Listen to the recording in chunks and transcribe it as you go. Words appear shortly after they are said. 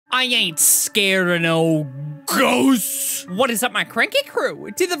I ain't scared of no ghosts. What is up, my cranky crew?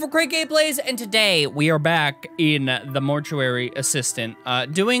 It's Ethan from CrankGameplays, and today we are back in the Mortuary Assistant,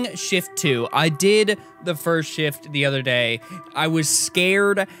 doing shift 2. I did the first shift the other day. I was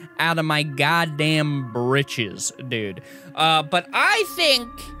scared out of my goddamn britches, dude. But I think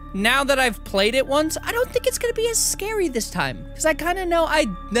now that I've played it once, I don't think it's gonna be as scary this time. Because I kind of know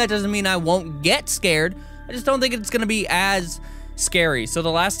that doesn't mean I won't get scared. I just don't think it's gonna be as scary. So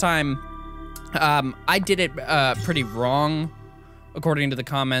the last time, I did it pretty wrong, according to the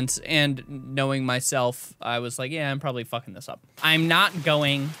comments, and knowing myself, I was like, yeah, I'm probably fucking this up. I'm not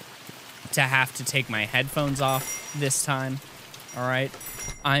going to have to take my headphones off this time, all right?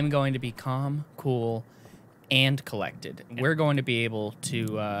 I'm going to be calm, cool, and collected. We're going to be able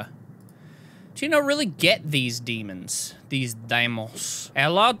to you know, really get these demons, these demos.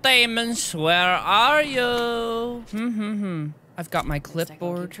 Hello, demons, where are you? I've got my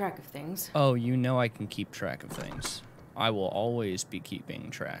clipboard. Keep track of things. Oh, you know I can keep track of things. I will always be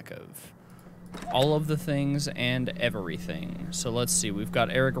keeping track of all of the things and everything. So let's see, we've got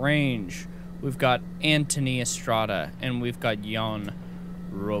Eric Range, we've got Anthony Estrada, and we've got Jan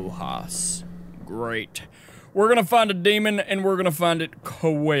Rojas. Great. We're gonna find a demon, and we're gonna find it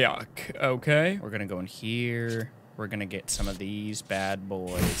quick, okay? We're gonna go in here. We're gonna get some of these bad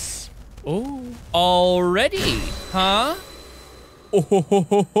boys. Oh, already, huh? Oh, ho, ho,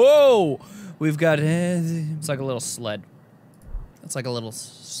 ho, ho. We've got, it's like a little sled. It's like a little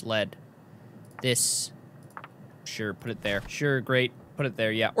sled. This, sure, put it there. Sure, great, put it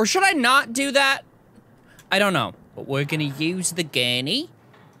there, yeah. Or should I not do that? I don't know, but we're gonna use the gurney.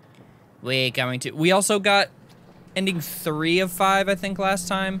 We're going to, we also got ending 3 of 5, I think, last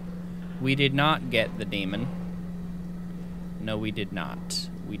time. We did not get the demon. No, we did not.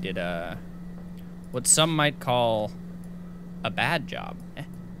 We did, what some might call a bad job.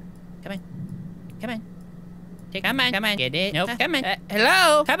 Come on. Come on. Come on. Get it. Nope. Come on.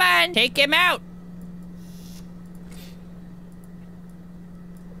 Hello. Come on. Take him out.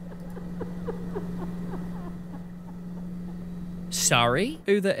 Sorry?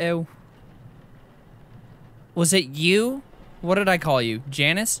 Who the hell? Was it you? What did I call you?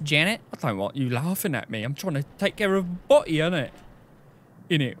 Janice? Janet? I don't want you laughing at me. I'm trying to take care of Botty,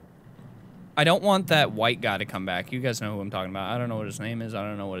 innit? I don't want that white guy to come back. You guys know who I'm talking about. I don't know what his name is. I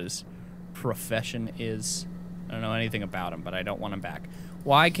don't know what his profession is. I don't know anything about him, but I don't want him back.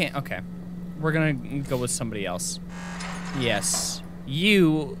 Why can't... Okay. We're gonna go with somebody else. Yes.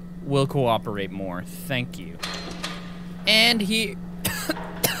 You will cooperate more. Thank you. And he...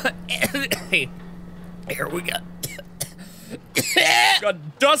 Here we go.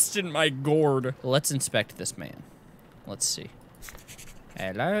 Got dust in my gourd. Let's inspect this man. Let's see.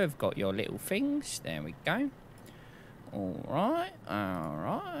 Hello, I've got your little things. There we go. Alright,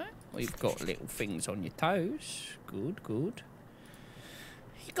 alright. We've got little things on your toes. Good, good.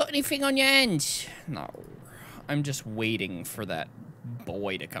 You got anything on your hands? No. I'm just waiting for that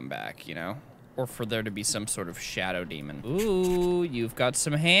boy to come back, you know? Or for there to be some sort of shadow demon. Ooh, you've got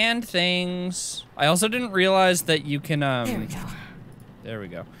some hand things. I also didn't realize that you can, There we go. There we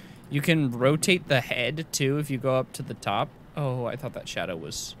go. You can rotate the head, too, if you go up to the top. Oh, I thought that shadow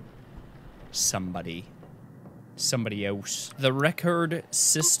was somebody else. The record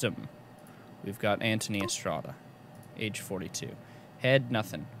system. We've got Anthony Estrada, age 42. Head,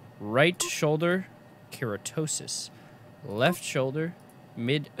 nothing. Right shoulder, keratosis. Left shoulder,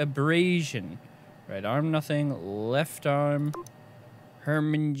 mid-abrasion. Right arm, nothing. Left arm,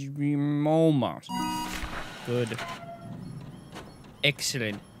 hemangioma. Good.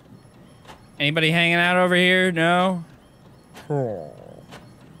 Excellent. Anybody hanging out over here? No? Cool.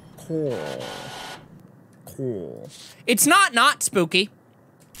 Cool. Cool. It's not spooky.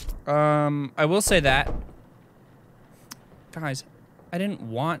 I will say that. Guys, I didn't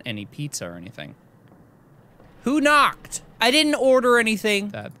want any pizza or anything. Who knocked? I didn't order anything.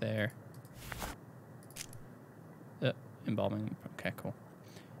 That there. Embalming. Okay, cool.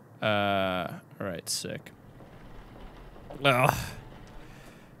 Alright, sick. Ugh.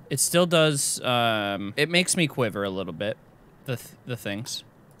 It still does, it makes me quiver a little bit. The things.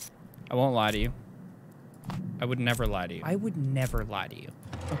 I won't lie to you. I would never lie to you. I would never lie to you.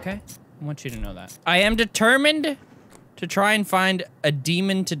 Okay? I want you to know that. I am determined to try and find a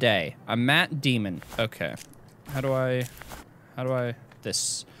demon today. A Matt demon. Okay. How do I,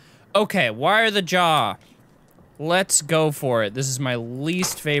 this. Okay, wire the jaw. Let's go for it. This is my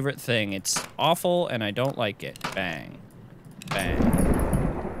least favorite thing. It's awful and I don't like it. Bang. Bang.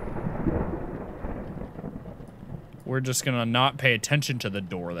 We're just gonna not pay attention to the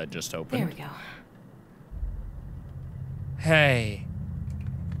door that just opened. There we go. Hey.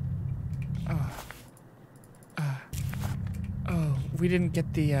 Oh, we didn't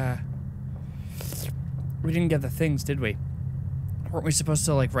get the things, did we? Weren't we supposed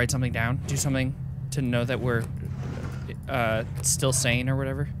to, like, write something down? Do something to know that we're, still sane or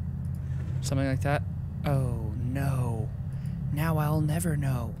whatever? Something like that? Oh, no. Now I'll never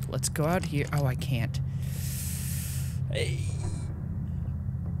know. Let's go out here. Oh, I can't.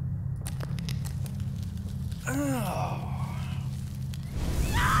 Oh.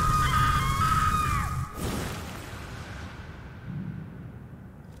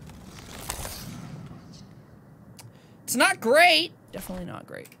 It's not great. Definitely not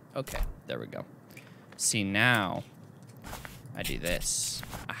great. Okay, there we go. See, now I do this.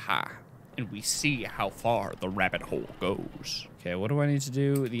 Aha. And we see how far the rabbit hole goes. Okay, what do I need to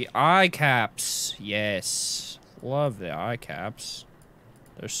do? The eye caps. Yes. Love the eye caps.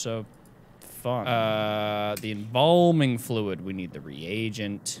 They're so fun. The embalming fluid. We need the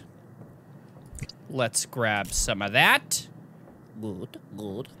reagent. Let's grab some of that. Good,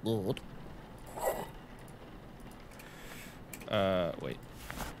 good, good. Wait.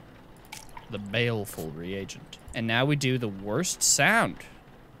 The baleful reagent. And now we do the worst sound.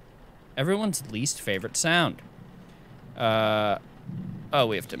 Everyone's least favorite sound. Oh,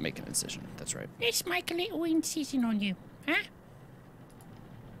 we have to make an incision. That's right. Let's make a little incision on you, huh?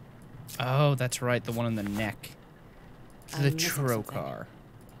 Oh, that's right. The one in the neck. The trocar.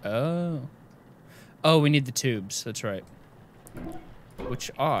 Oh. Oh, we need the tubes. That's right.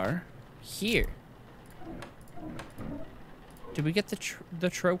 Which are here. Did we get the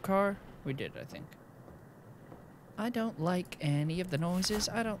trocar? We did, I think. I don't like any of the noises.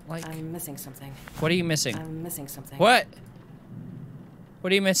 I don't like... I'm missing something. What are you missing? I'm missing something. What?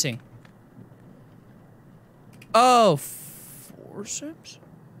 What are you missing? Oh, forceps?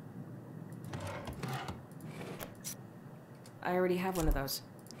 I already have one of those.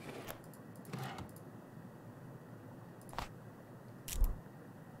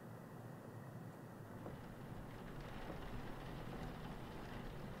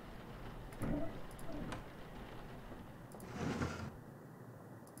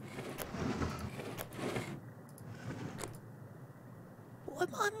 What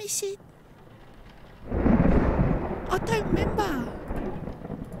am I missing? I don't remember.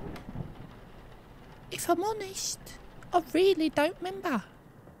 If I'm honest, I really don't remember.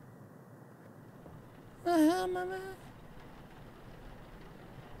 Mama.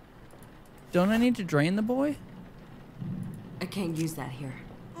 Don't I need to drain the boy? I can't use that here.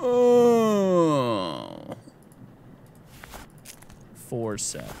 Oh.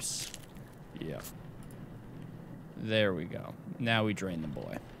 Forceps. Yep. There we go. Now we drain the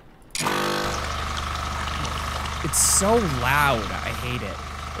boy. It's so loud. I hate it.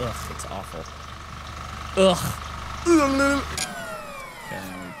 Ugh, it's awful. Ugh. Okay,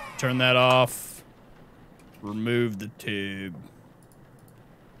 turn that off. Remove the tube.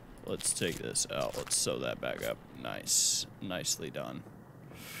 Let's take this out. Let's sew that back up. Nice. Nicely done.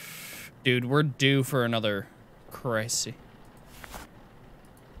 Dude, we're due for another crisis.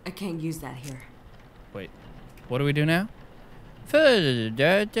 I can't use that here. Wait. What do we do now?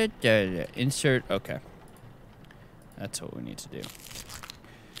 Insert. Okay. That's what we need to do.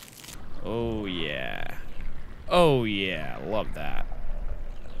 Oh, yeah. Oh, yeah. Love that.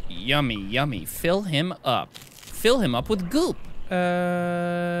 Yummy, yummy. Fill him up. Fill him up with goop.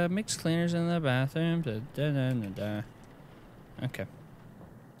 Mix cleaners in the bathroom. Okay.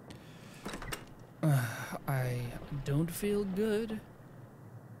 I don't feel good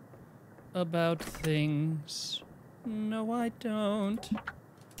about things. No, I don't.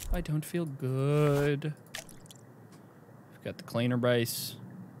 I don't feel good. We've got the cleaner base.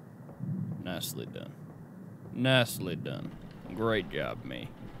 Nicely done. Nicely done. Great job, me.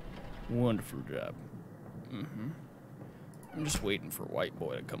 Wonderful job. Mm-hmm. I'm just waiting for White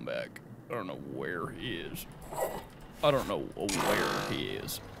Boy to come back. I don't know where he is. I don't know where he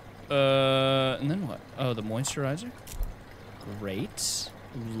is. And then what? Oh, the moisturizer? Great.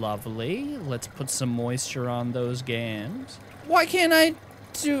 Lovely. Let's put some moisture on those gams. Why can't I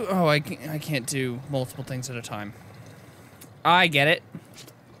do... Oh, I can't do multiple things at a time. I get it.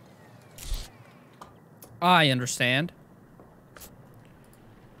 I understand.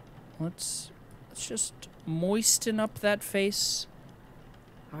 Let's just moisten up that face.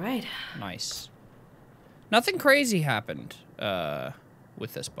 All right. Nice. Nothing crazy happened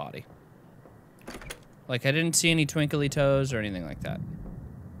with this body. Like, I didn't see any twinkly toes or anything like that.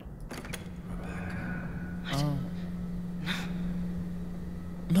 Oh.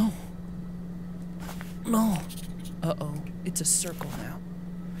 No. No. Uh-oh. It's a circle now.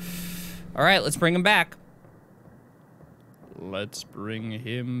 All right, let's bring him back. Let's bring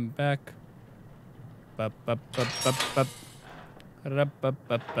him back.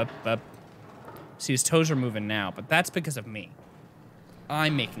 See, his toes are moving now, but that's because of me.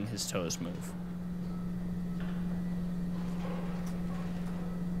 I'm making his toes move.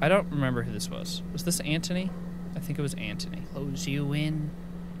 I don't remember who this was. Was this Anthony? I think it was Anthony. Close you in.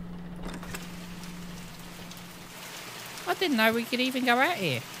 I didn't know we could even go out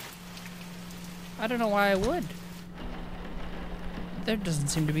here. I don't know why I would. There doesn't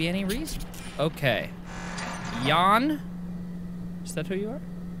seem to be any reason. Okay. Jan? Is that who you are?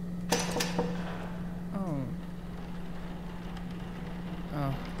 Oh.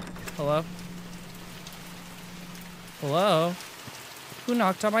 Oh. Hello? Hello? Who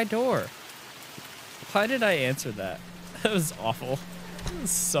knocked on my door? Why did I answer that? That was awful. That was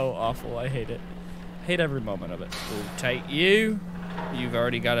so awful. I hate it. I hate every moment of it. We'll take you. You've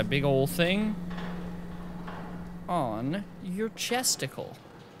already got a big old thing on your chesticle.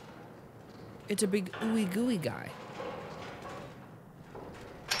 It's a big ooey gooey guy.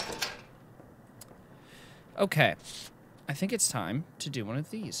 Okay. I think it's time to do one of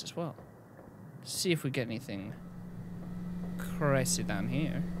these as well. See if we get anything crazy down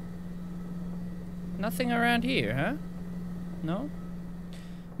here. Nothing around here, huh? No?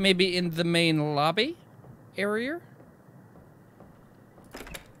 Maybe in the main lobby area?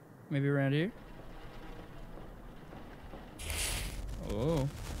 Maybe around here? Oh.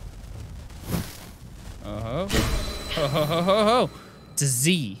 Oh-ho. Ho-ho-ho-ho-ho! It's a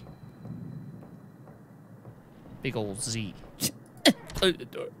Z. Big old Z. Oh, the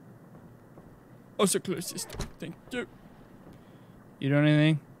door. Oh, so close this door. Thank you. You doing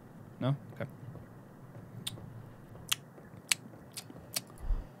anything? No? Okay.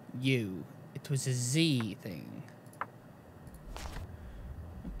 You. It was a Z thing.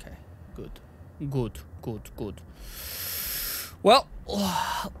 Okay. Good. Good. Good. Good. Well,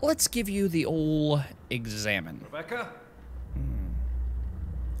 let's give you the old examine. Rebecca?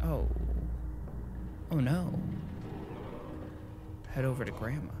 Oh. Oh no. Head over to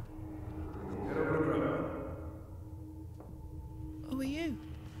Grandma. Head over to Grandma. Who are you?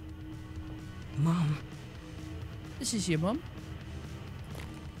 Mom. This is your mum?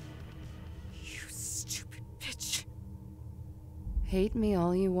 You stupid bitch. Hate me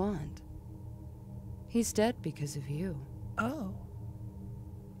all you want. He's dead because of you. Oh.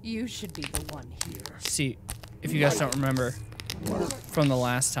 You should be the one here. See, if you guys don't remember from the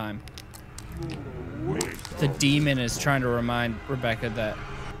last time, the demon is trying to remind Rebecca that...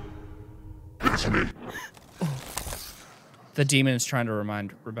 It's me. The demon is trying to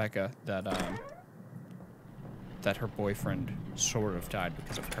remind Rebecca that, that her boyfriend sort of died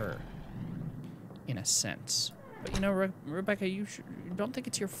because of her. In a sense. But you know, Rebecca, you don't think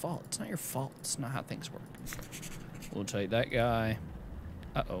it's your fault. It's not your fault. It's not how things work. We'll take that guy.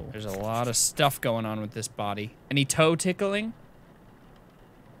 Uh-oh. There's a lot of stuff going on with this body. Any toe tickling?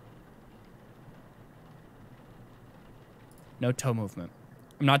 No toe movement.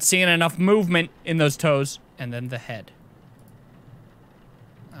 I'm not seeing enough movement in those toes. And then the head.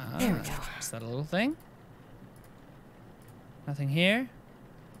 There we go. Is that a little thing? Nothing here?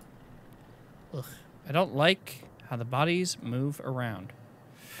 Ugh. I don't like how the bodies move around.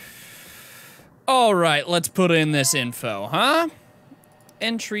 All right, let's put in this info, huh?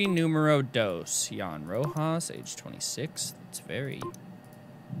 Entry numero dos. Jan Rojas, age 26. That's very...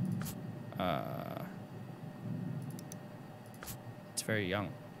 It's very young.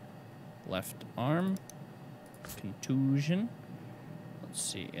 Left arm. Contusion. Let's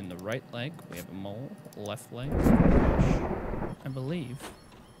see. In the right leg, we have a mole. Left leg. I believe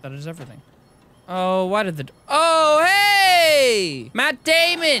that is everything. Oh, why did the... Oh, hey! Matt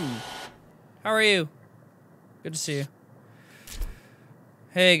Damon! How are you? Good to see you.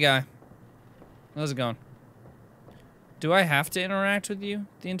 Hey, guy. How's it going? Do I have to interact with you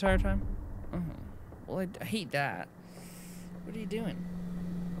the entire time? Oh, well, I hate that. What are you doing?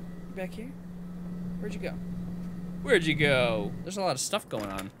 You back here? Where'd you go? Where'd you go? There's a lot of stuff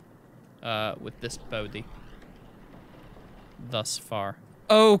going on with this body thus far.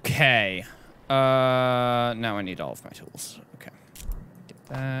 Okay. Now I need all of my tools. Okay. Get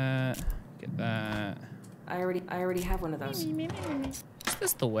that. Get that. I already have one of those. Is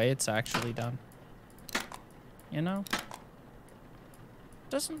this the way it's actually done? You know?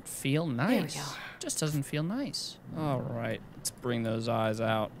 Doesn't feel nice. There we go. Just doesn't feel nice. All right, let's bring those eyes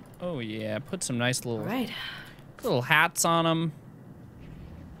out. Oh yeah, put some nice little little hats on them.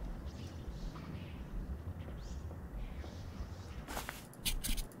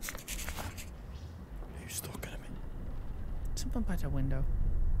 Who's talking to me? Someone by the window.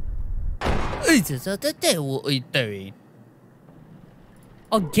 What are you doing?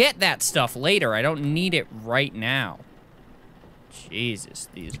 I'll get that stuff later. I don't need it right now. Jesus,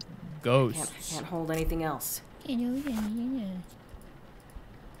 these ghosts. Can't hold anything else.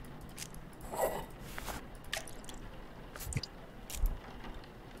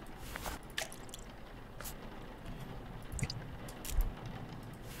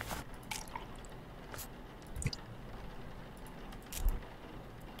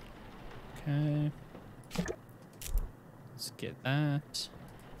 Okay. Let's get that.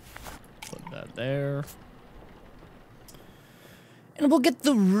 Put that there. And we'll get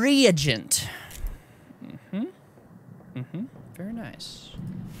the reagent. Very nice.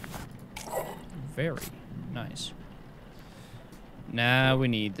 Very nice. Now we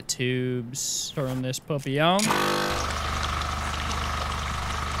need the tubes. Turn this puppy on. It's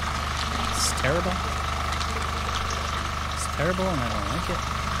terrible. It's terrible and I don't like it.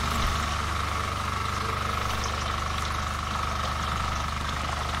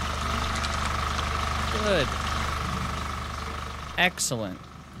 Good. Excellent.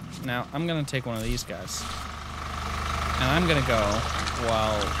 Now, I'm gonna take one of these guys. And I'm gonna go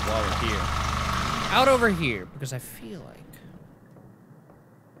while we're here. Out over here, because I feel like...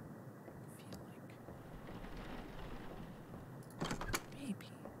 Maybe.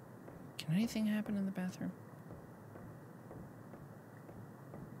 Can anything happen in the bathroom?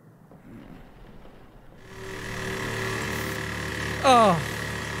 Oh!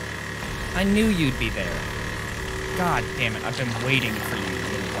 I knew you'd be there. God damn it, I've been waiting for you,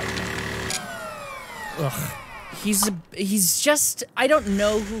 little white man. Ugh. He's just, I don't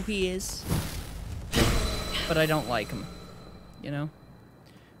know who he is. But I don't like him. You know?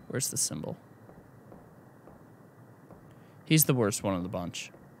 Where's the symbol? He's the worst one of the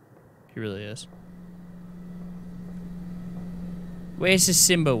bunch. He really is. Where's the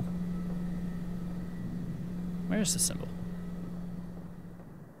symbol? Where's the symbol?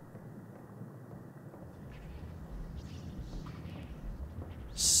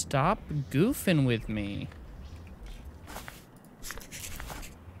 Stop goofing with me.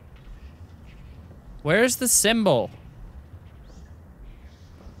 Where's the symbol?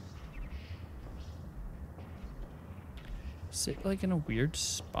 Is it like in a weird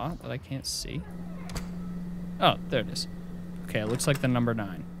spot that I can't see? Oh, there it is. Okay, it looks like the number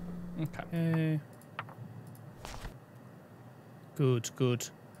 9. Okay. Good, good.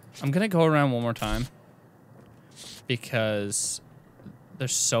 I'm gonna go around one more time because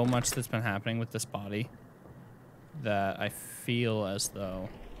there's so much that's been happening with this body that I feel as though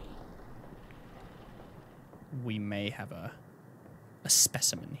we may have a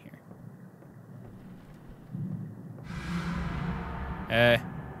specimen here. Hey.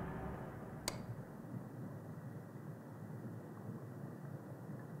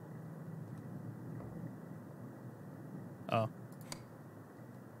 Oh.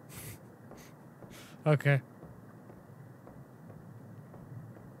 Okay.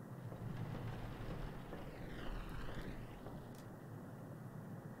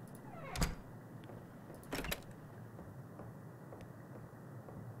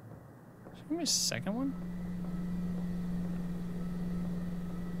 Give me a second one.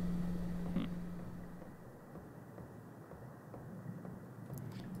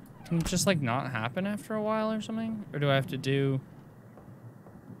 Can it just like not happen after a while or something? Or do I have to do...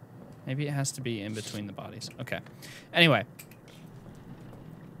 Maybe it has to be in between the bodies. Okay. Anyway.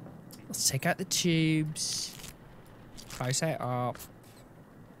 Let's take out the tubes. Price that up.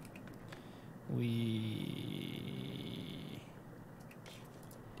 We...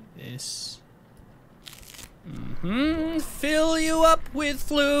 This. Fill you up with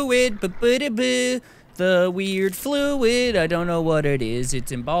fluid. The weird fluid. I don't know what it is.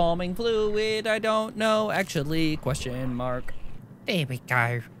 It's embalming fluid. I don't know. Actually, question mark. There we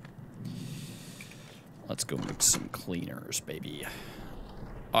go. Let's go make some cleaners, baby.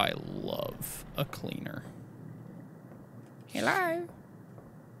 I love a cleaner. Hello?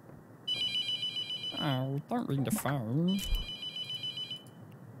 Oh, don't ring the phone.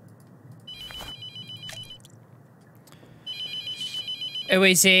 Who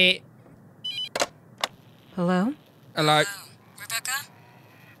is it? Hello? Hello? Rebecca?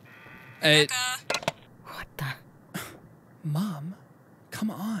 Rebecca? What the? Mom,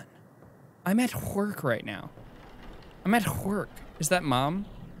 come on. I'm at work right now. I'm at work. Is that Mom?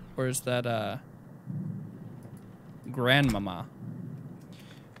 Or is that, Grandmama?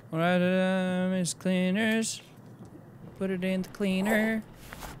 What is cleaners? Put it in the cleaner.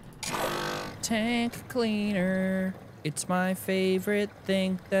 Tank cleaner. It's my favorite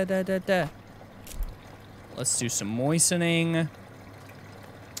thing. Da da da da. Let's do some moistening.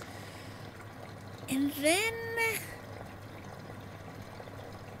 And then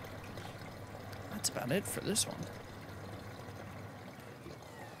That's about it for this one.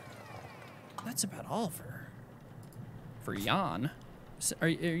 That's about all for Jan. Are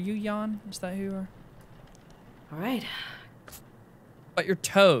you Jan? Is that who you are? All right. But your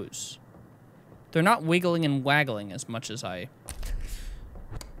toes. They're not wiggling and waggling as much as I...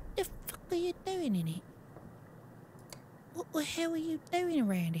 The fuck are you doing in it? What the hell are you doing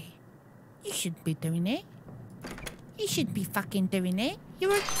around here? You shouldn't be doing that. You shouldn't be fucking doing that.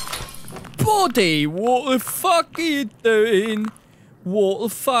 You're a... Buddy, what the fuck are you doing? What the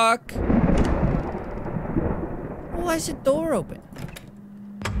fuck? Why is the door open?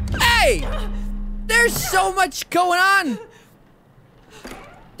 Hey! There's so much going on!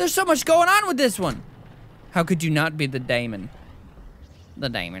 There's so much going on with this one! How could you not be the Damon? The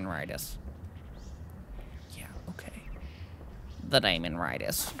Damon Ritus. Yeah, okay. The Damon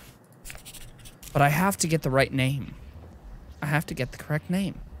Ritus. But I have to get the right name. I have to get the correct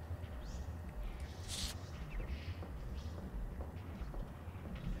name.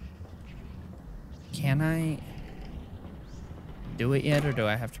 Can I do it yet, or do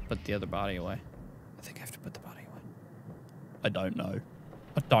I have to put the other body away? I think I have to put the body away. I don't know.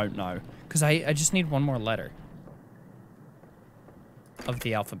 I don't know. Because I just need one more letter of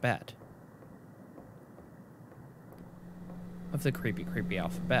the alphabet. Of the creepy, creepy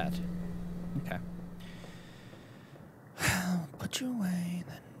alphabet. Okay. I'll put you away,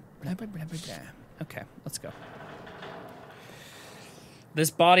 then blah, blah, blah, blah, blah. Okay, let's go. This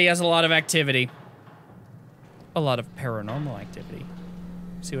body has a lot of activity. A lot of paranormal activity.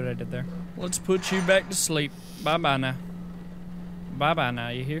 See what I did there? Let's put you back to sleep. Bye-bye now. Bye-bye now,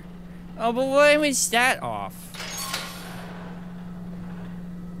 you hear? Oh, but why was that off?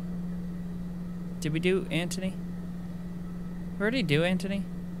 Did we do Anthony? We already do Anthony?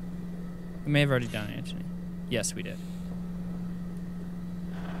 We may have already done Anthony. Yes, we did.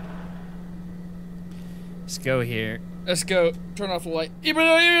 Let's go here. Let's go. Turn off the light.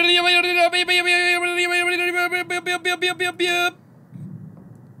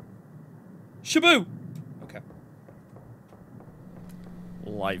 Shaboo! Okay.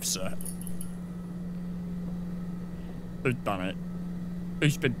 Life set. Who's done it?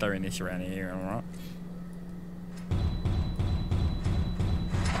 Who's been throwing this around here, alright?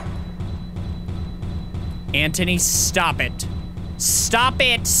 Anthony, stop it. Stop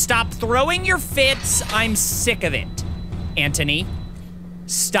it. Stop throwing your fits. I'm sick of it. Anthony,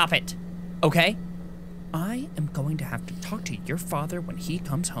 stop it. Okay? I am going to have to talk to your father when he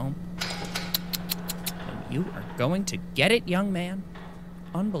comes home. And you are going to get it, young man.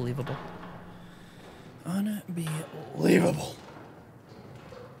 Unbelievable. Unbelievable.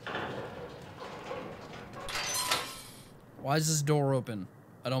 Why is this door open?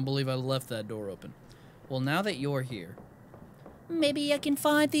 I don't believe I left that door open. Well, now that you're here, Maybe I can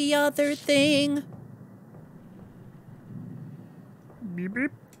find the other thing. beep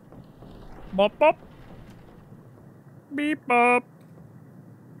beep, bop bop, beep bop,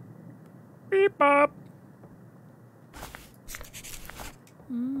 beep bop.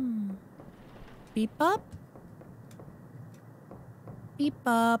 Beep up. Beep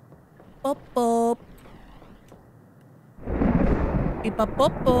up. Bop bop. Beep up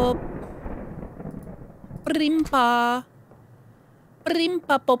bop bop. Brimpa.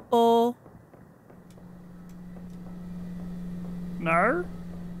 Brimpa popo. No?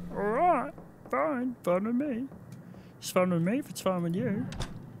 Alright, fine, fun with me. It's fun with me if it's fun with you.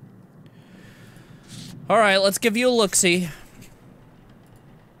 Alright, let's give you a look-see.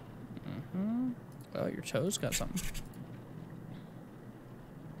 Oh, your toes got something.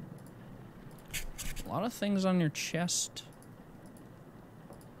 A lot of things on your chest.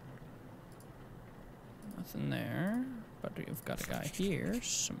 Nothing there. But we've got a guy here.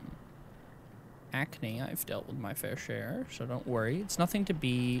 Some acne. I've dealt with my fair share, so don't worry. It's nothing to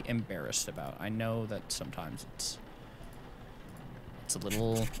be embarrassed about. I know that sometimes it's a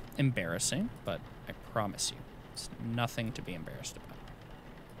little embarrassing, but I promise you, it's nothing to be embarrassed about.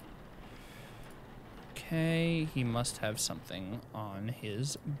 Okay, he must have something on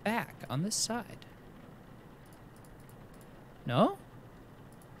his back, on this side. No?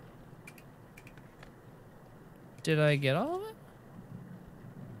 Did I get all of it?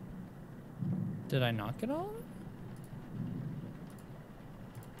 Did I not get all of it?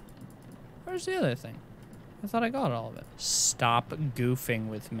 Where's the other thing? I thought I got all of it. Stop goofing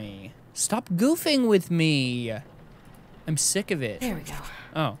with me. Stop goofing with me! I'm sick of it. There we go.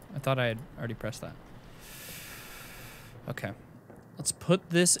 Oh, I thought I had already pressed that. Okay. Let's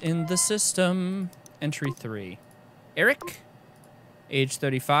put this in the system. Entry 3. Eric, age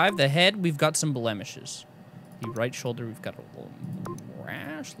 35. The head, we've got some blemishes. The right shoulder, we've got a little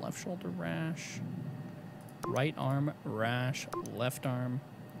rash, left shoulder rash, right arm rash, left arm.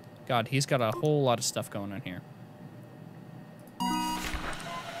 God, he's got a whole lot of stuff going on here.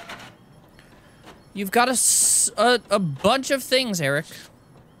 You've got a bunch of things, Eric.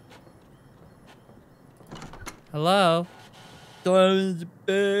 Hello?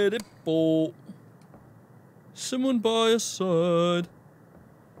 Someone buy a side.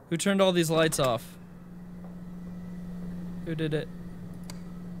 Who turned all these lights off? Who did it?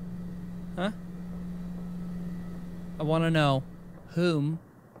 Huh? I want to know whom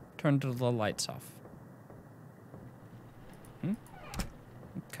turned the lights off. Hmm?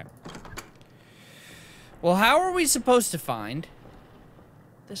 Okay. Well, how are we supposed to find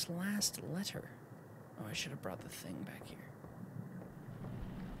this last letter? Oh, I should have brought the thing back here.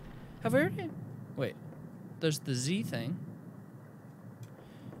 Have we already... Wait. There's the Z thing.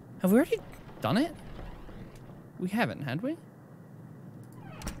 Have we already done it? We haven't, had we? I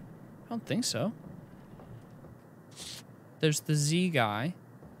don't think so. There's the Z guy.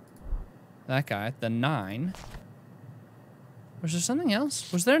 That guy, the 9. Was there something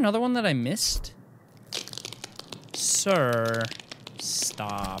else? Was there another one that I missed? Sir,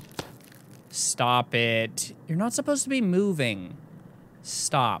 stop. Stop it. You're not supposed to be moving.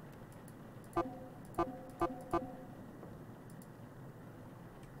 Stop.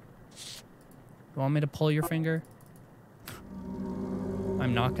 You want me to pull your finger?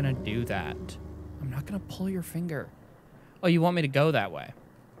 I'm not gonna do that. I'm not gonna pull your finger. Oh, you want me to go that way?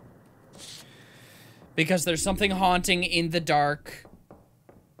 Because there's something haunting in the dark,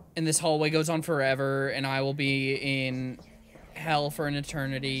 and this hallway goes on forever, and I will be in hell for an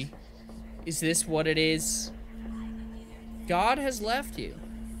eternity. Is this what it is? God has left you.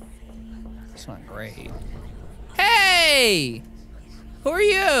 It's not great. Hey! Who are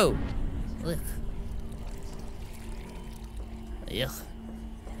you? Ugh.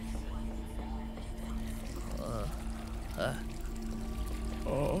 Ugh.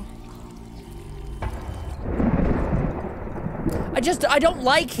 Oh. I don't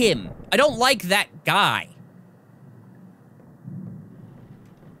like him. I don't like that guy.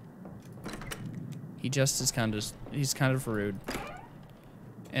 He just is he's kind of rude.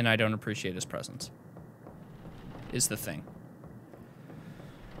 And I don't appreciate his presence. Is the thing.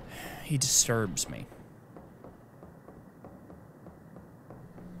 He disturbs me.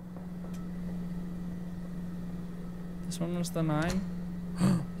 This one was the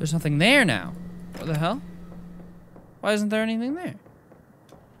 9. There's nothing there now. What the hell? Why isn't there anything there?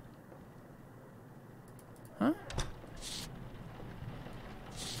 Huh?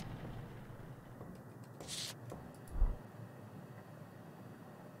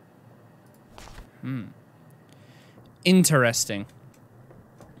 Interesting.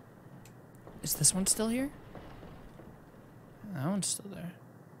 Is this one still here? That one's still there.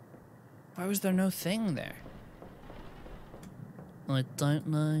 Why was there no thing there? I don't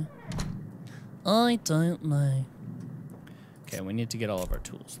know. I don't know. Okay, we need to get all of our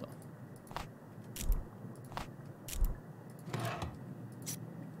tools, though.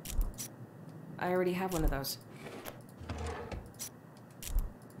 I already have one of those.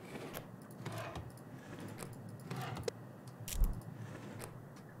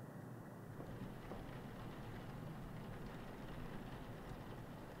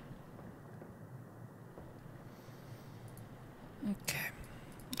 Okay.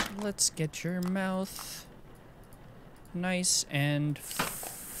 Let's get your mouth nice and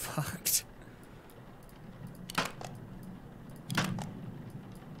fucked.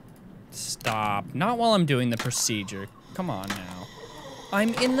 Stop. Not while I'm doing the procedure. Come on now.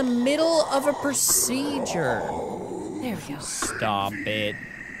 I'm in the middle of a procedure. There we go. Stop it.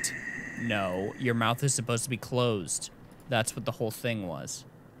 No, your mouth is supposed to be closed. That's what the whole thing was.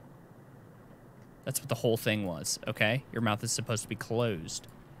 That's what the whole thing was, okay? Your mouth is supposed to be closed.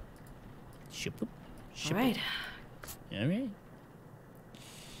 Ship-oop. All right. All right.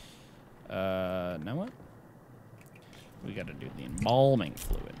 Now what? We gotta do the embalming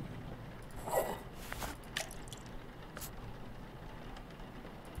fluid.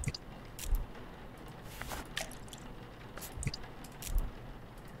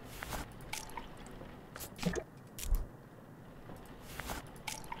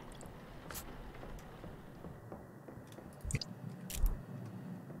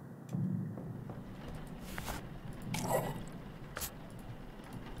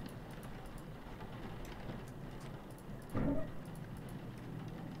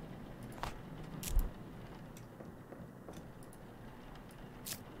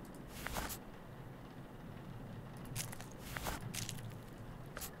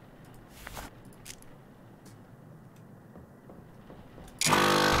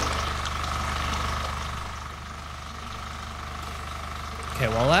 Okay,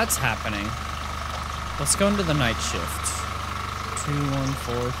 while that's happening, let's go into the night shift.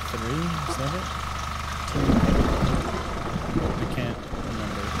 2143, is that it? I can't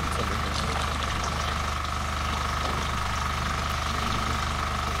remember. It's over here.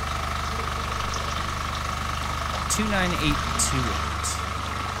 29828.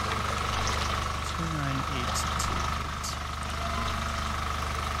 29828.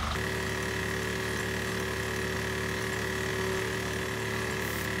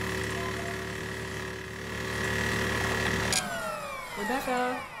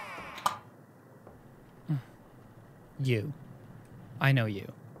 Rebecca. You. I know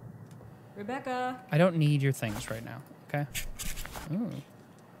you. Rebecca. I don't need your things right now, okay? Ooh.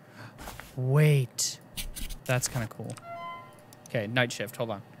 Wait. That's kind of cool. Okay, night shift.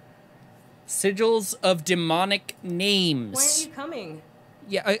 Hold on. Sigils of demonic names. Why aren't you coming?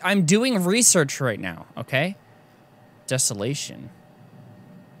 Yeah, I'm doing research right now, okay? Desolation.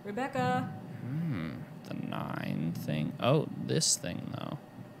 Rebecca. The 9 thing. Oh, this thing, though.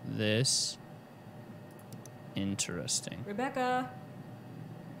 This. Interesting. Rebecca.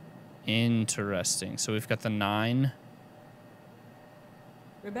 Interesting. So we've got the 9.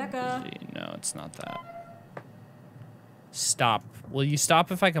 Rebecca. No, it's not that. Stop. Will you stop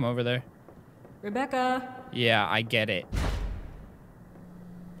if I come over there? Rebecca. Yeah, I get it.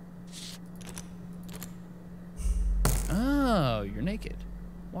 Oh, you're naked.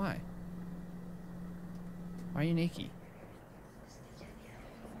 Why? Why are you naked?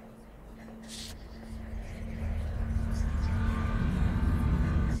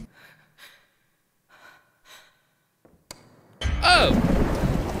 Oh!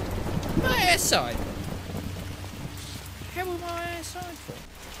 My side. How am I outside for?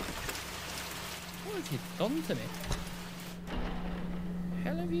 What have you done to me?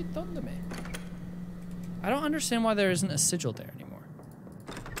 Hell have you done to me? I don't understand why there isn't a sigil there anymore.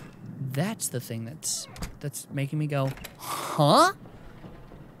 That's the thing that's making me go, huh?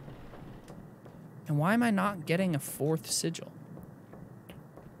 And why am I not getting a 4th sigil?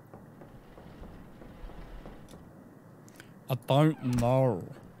 I don't know.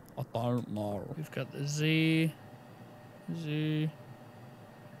 I don't know. We've got the Z.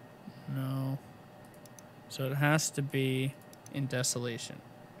 No. So it has to be in Desolation.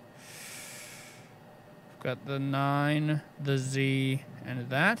 We've got the 9, the Z, and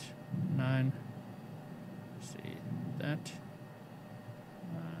that. 9, Z, that.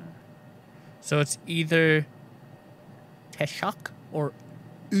 So it's either Teshak or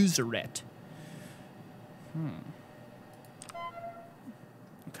Uzeret.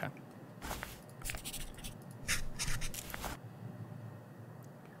 Okay.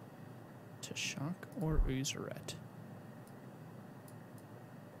 Teshak or Uzeret.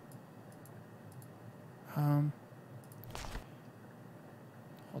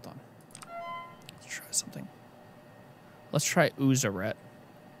 Hold on. Let's try something. Let's try Uzeret.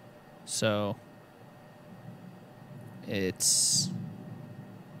 So it's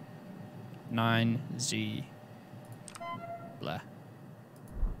 9Z blah.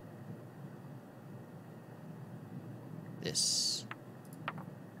 This.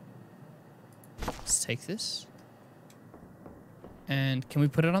 Let's take this. And can we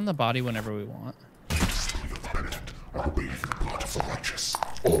put it on the body whenever we want? I will bathe in the blood of the righteous.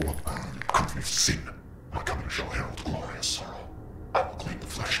 All earned company of sin. My coming shall herald glorious sorrow. I will claim the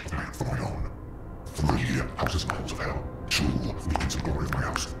flesh of man for my own. 3 houses and halls of hell. 2 means of glory of my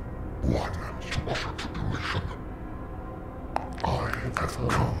house. 1 to usher tribulation. I have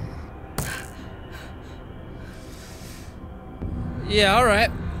come. Yeah,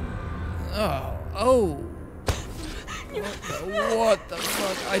 alright. Oh. What the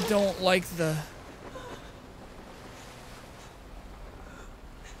fuck? I don't like the...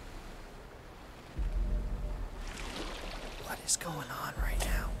 What is going on right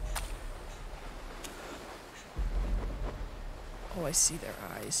now? Oh, I see their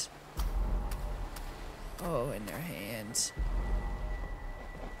eyes. Oh, and their hands.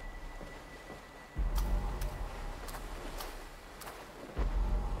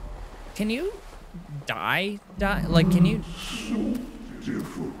 Can you die? Like, can you...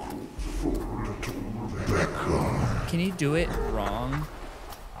 Can you do it wrong?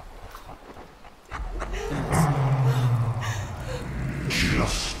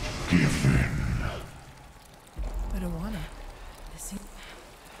 Just give in. I don't wanna.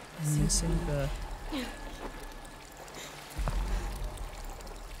 I'm missing the...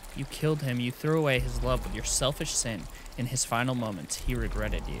 You killed him. You threw away his love with your selfish sin. In his final moments, he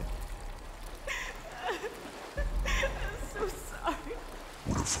regretted you. So sorry.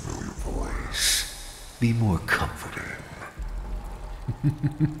 What a familiar voice. Be more comforting.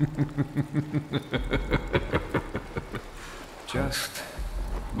 Just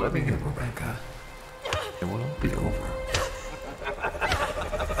let me in, Rebecca. It will all be over.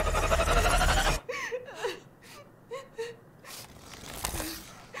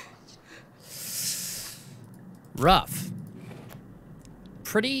 Rough.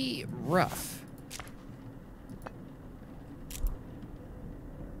 Pretty rough.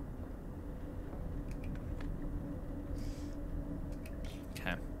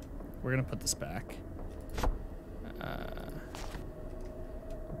 Okay. We're gonna put this back.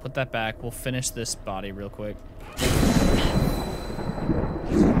 Put that back. We'll finish this body real quick.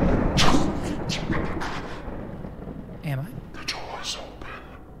 Am I? The door's open.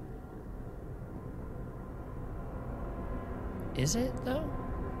 Is it though?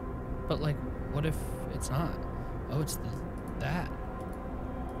 But like, what if it's not? Oh, it's that.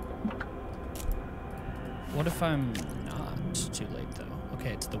 What if I'm not too late though?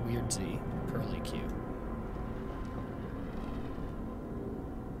 Okay, it's the weird Z curly Q.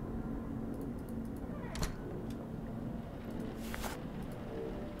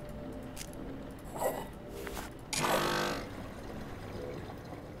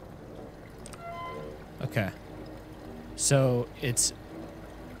 Okay. So it's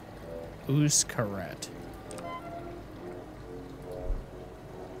Uzkaret.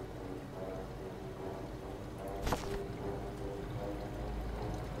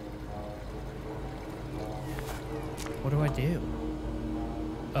 What do I do?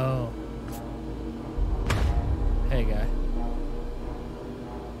 Oh. Hey, guy.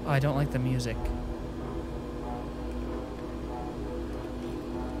 Oh, I don't like the music.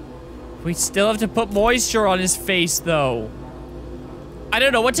 We still have to put moisture on his face, though. I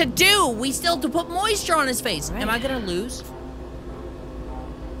don't know what to do. We still have to put moisture on his face. Am I gonna lose?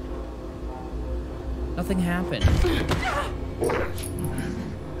 Nothing happened.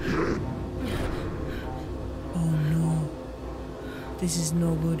 Oh no. This is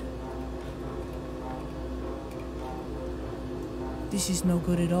no good. This is no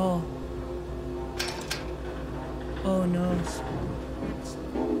good at all. Oh no.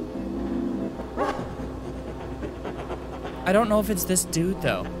 I don't know if it's this dude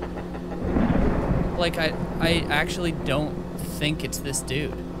though. Like I actually don't think it's this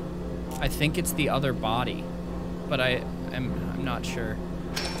dude. I think it's the other body, but I'm not sure.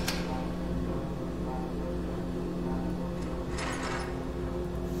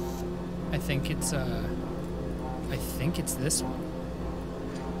 I think it's this one.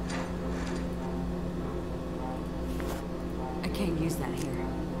 I can't use that here.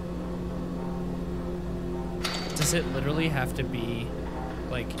 Does it literally have to be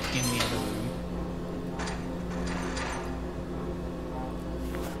like in the other room?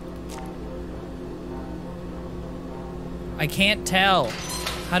 I can't tell.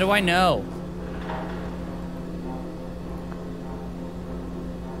 How do I know?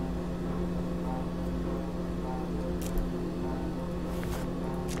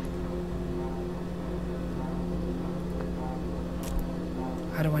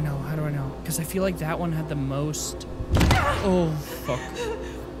 How do I know? How do I know? Because I feel like that one had the most... Oh, fuck.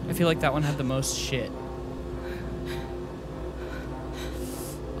 I feel like that one had the most shit.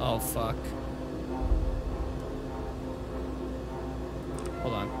 Oh, fuck.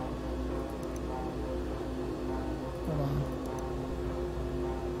 Hold on. Hold on.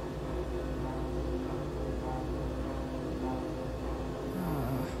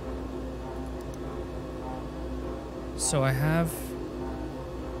 So I have...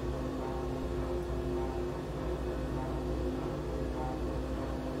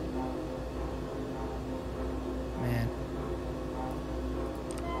 Man.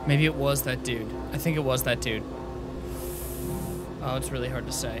 Maybe it was that dude. I think it was that dude. Oh, it's really hard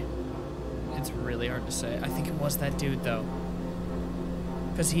to say. It's really hard to say. I think it was that dude, though.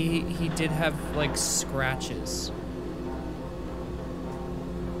 Because he did have, like, scratches.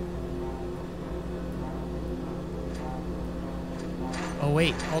 Oh,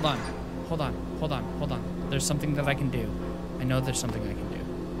 wait. Hold on. Hold on. Hold on. Hold on. There's something that I can do. I know there's something I can do.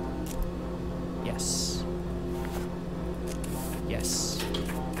 Yes. Yes.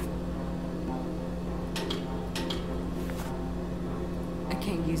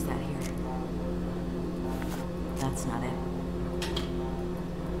 Can't use that here. That's not it.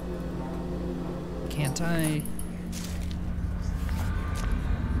 Can't I?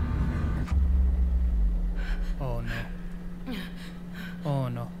 Oh no. Oh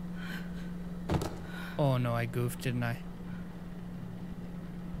no. Oh no, I goofed, didn't I?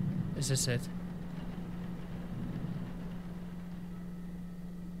 Is this it?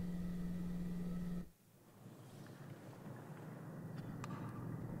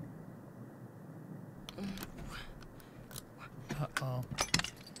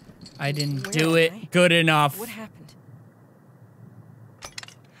 I didn't Where do am it I? good enough. What happened?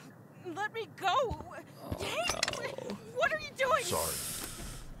 Let me go! Hey, what are you doing? Sorry.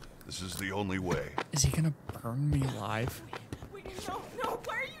 This is the only way. Is he gonna burn me alive? Wait, no, no,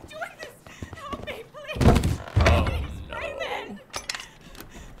 why are you doing this? Help me, please! Oh, Raymond!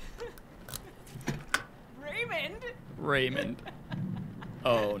 Raymond! Raymond.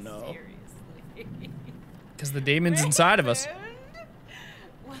 Oh no. Seriously. Because the demon's inside of us. Raymond?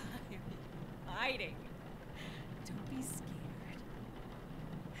 Why are you hiding? Don't be scared.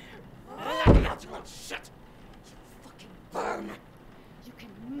 Let me out, you little shit! You fucking burn! You can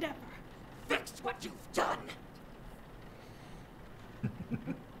never. Fix what you've done!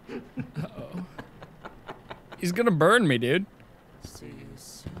 Uh-oh. He's gonna burn me, dude. See you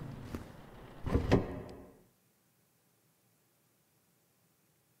soon.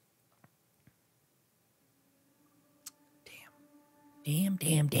 Damn,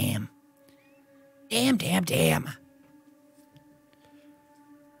 damn, damn. Damn, damn, damn.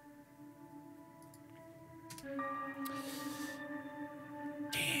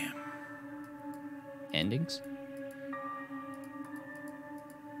 Damn. Endings?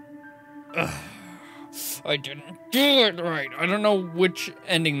 Ugh. I didn't do it right. I don't know which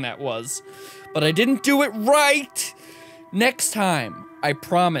ending that was, but I didn't do it right. Next time, I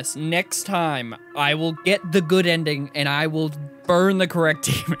promise, next time, I will get the good ending and I will burn the correct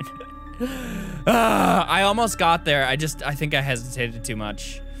demon. I almost got there. I think I hesitated too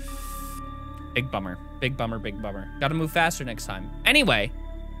much. Big bummer. Big bummer, big bummer. Gotta move faster next time. Anyway,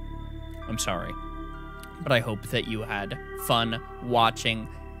 I'm sorry, but I hope that you had fun watching.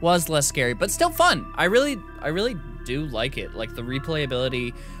 Was less scary, but still fun. I really do like it. Like the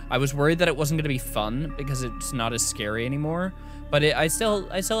replayability, I was worried that it wasn't gonna be fun because it's not as scary anymore, but I still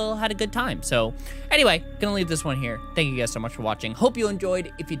had a good time. So anyway, gonna leave this one here. Thank you guys so much for watching. Hope you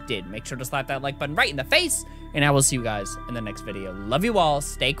enjoyed. If you did, make sure to slap that like button right in the face, and I will see you guys in the next video. Love you all.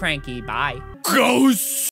 Stay cranky. Bye. Ghosts.